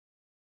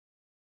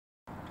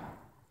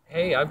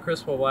Hey, I'm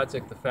Chris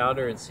Wawadzek, the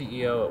founder and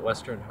CEO at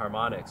Western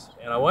Harmonics,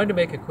 and I wanted to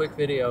make a quick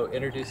video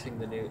introducing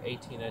the new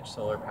 18-inch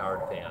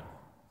solar-powered fan.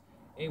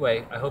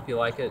 Anyway, I hope you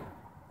like it.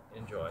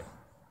 Enjoy.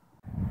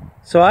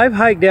 So I've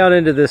hiked down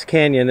into this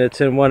canyon.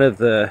 It's in one of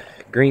the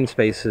green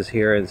spaces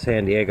here in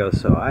San Diego,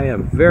 so I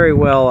am very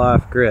well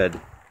off-grid.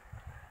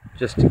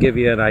 Just to give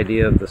you an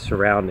idea of the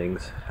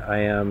surroundings, I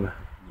am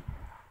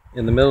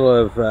in the middle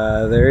of,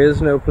 there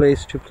is no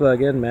place to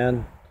plug in,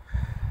 man.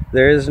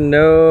 There is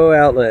no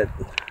outlet.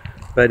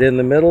 But in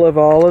the middle of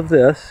all of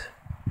this,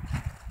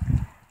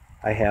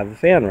 I have the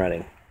fan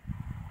running.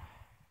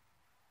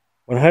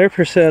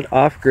 100%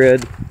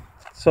 off-grid,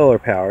 solar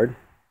powered,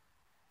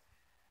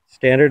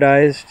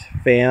 standardized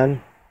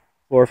fan,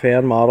 floor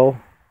fan model,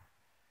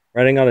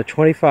 running on a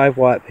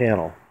 25-watt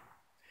panel.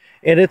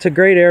 And it's a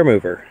great air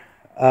mover.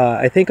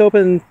 I think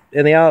open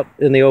in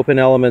the open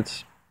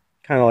elements,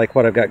 kind of like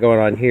what I've got going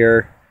on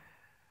here.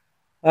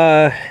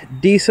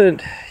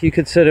 Decent, you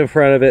could sit in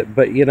front of it,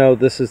 but you know,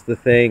 this is the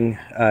thing,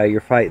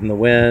 you're fighting the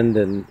wind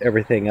and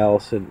everything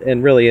else,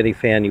 and really any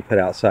fan you put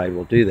outside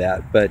will do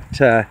that. But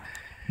to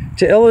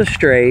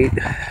illustrate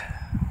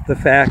the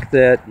fact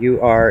that you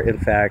are in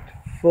fact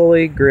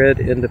fully grid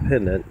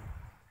independent,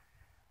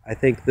 I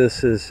think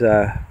this is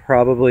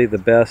probably the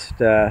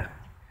best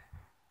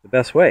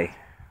way.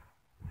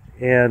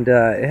 And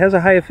it has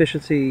a high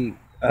efficiency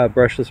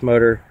brushless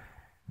motor.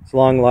 It's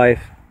long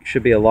life,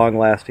 should be a long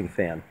lasting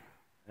fan.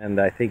 And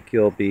I think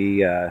you'll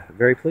be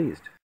very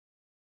pleased.